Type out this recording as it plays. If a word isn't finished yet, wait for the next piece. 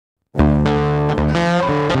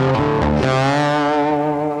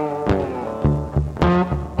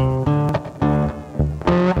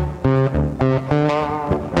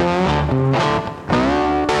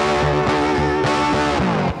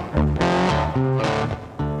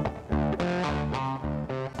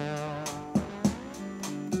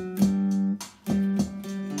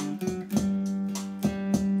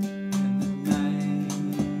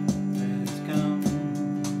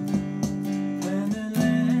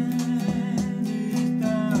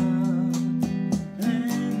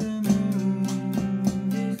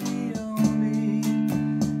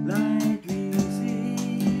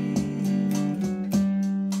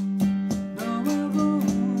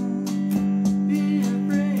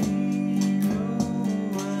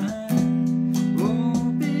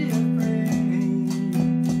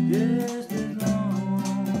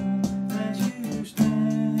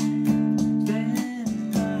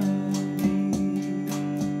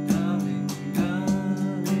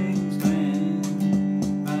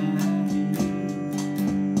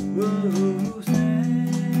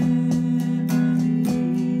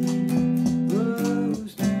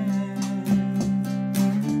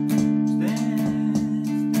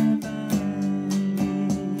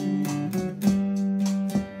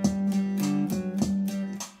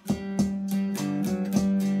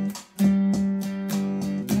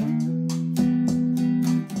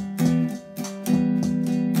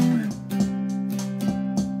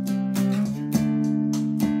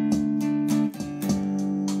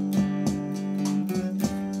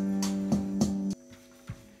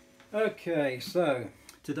Okay, so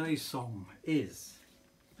today's song is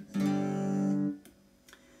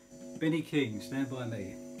Benny King, Stand By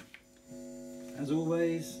Me. As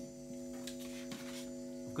always,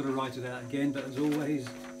 I've got to write it out again, but as always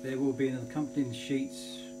there will be an accompanying sheet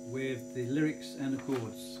with the lyrics and the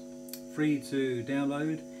chords, free to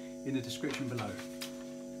download in the description below.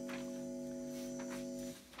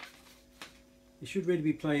 It should really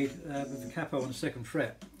be played with the capo on the 2nd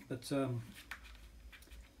fret, but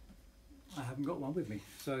I haven't got one with me,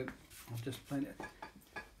 so I'm just playing it,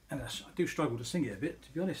 and I do struggle to sing it a bit,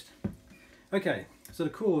 to be honest. Okay, so the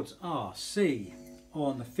chords are C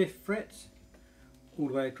on the 5th fret all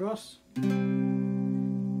the way across,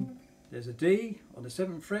 there's a D on the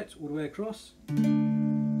 7th fret all the way across,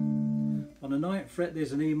 on the 9th fret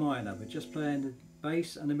there's an E minor, we're just playing the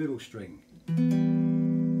bass and the middle string, and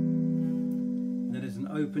then there's an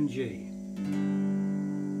open G.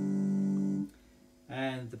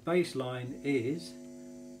 And the bass line is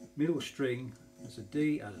middle string, that's a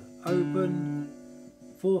D, as an open,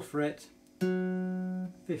 4th fret,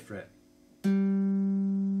 5th fret.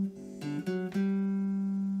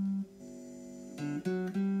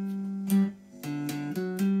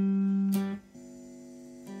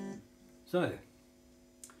 So,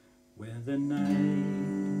 when the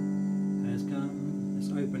night has come, let's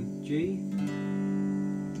open G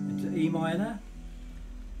into E minor,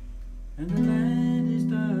 and the land is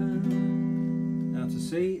done. Now to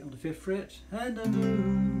C on the 5th fret, and the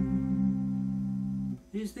moon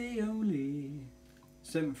is the only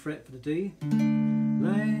 7th fret for the D.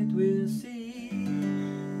 Land will see.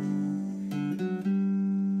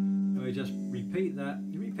 And we just repeat that.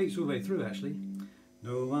 It repeats all the way through actually.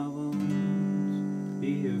 No, I won't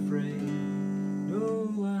be afraid. No,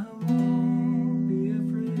 I won't be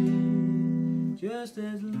afraid. Just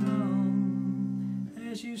as long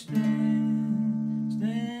as you stand by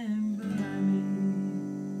me.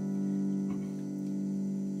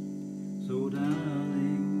 So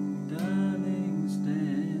darling, darling,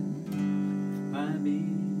 stand by me.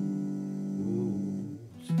 Oh,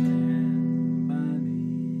 stand by me.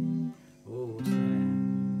 Oh,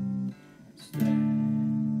 stand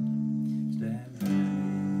by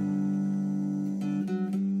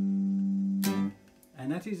me. And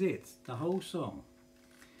that is it, the whole song.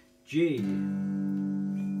 G,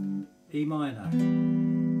 E minor,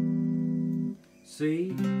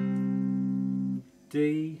 C,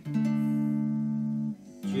 D,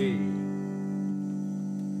 G.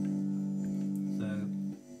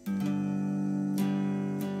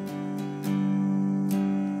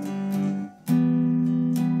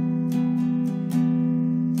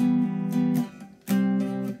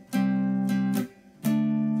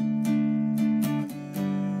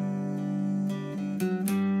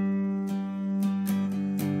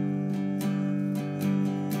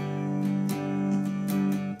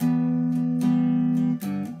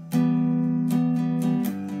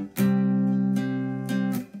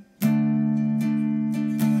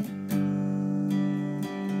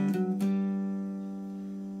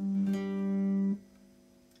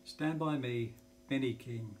 Stand By Me, Benny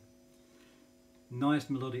King. Nice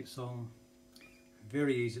melodic song,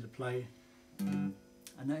 very easy to play, and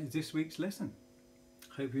that is this week's lesson.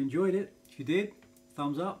 Hope you enjoyed it. If you did,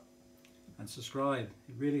 thumbs up and subscribe,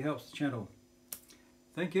 it really helps the channel.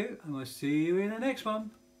 Thank you, and I'll see you in the next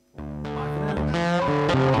one. Bye for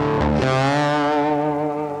now.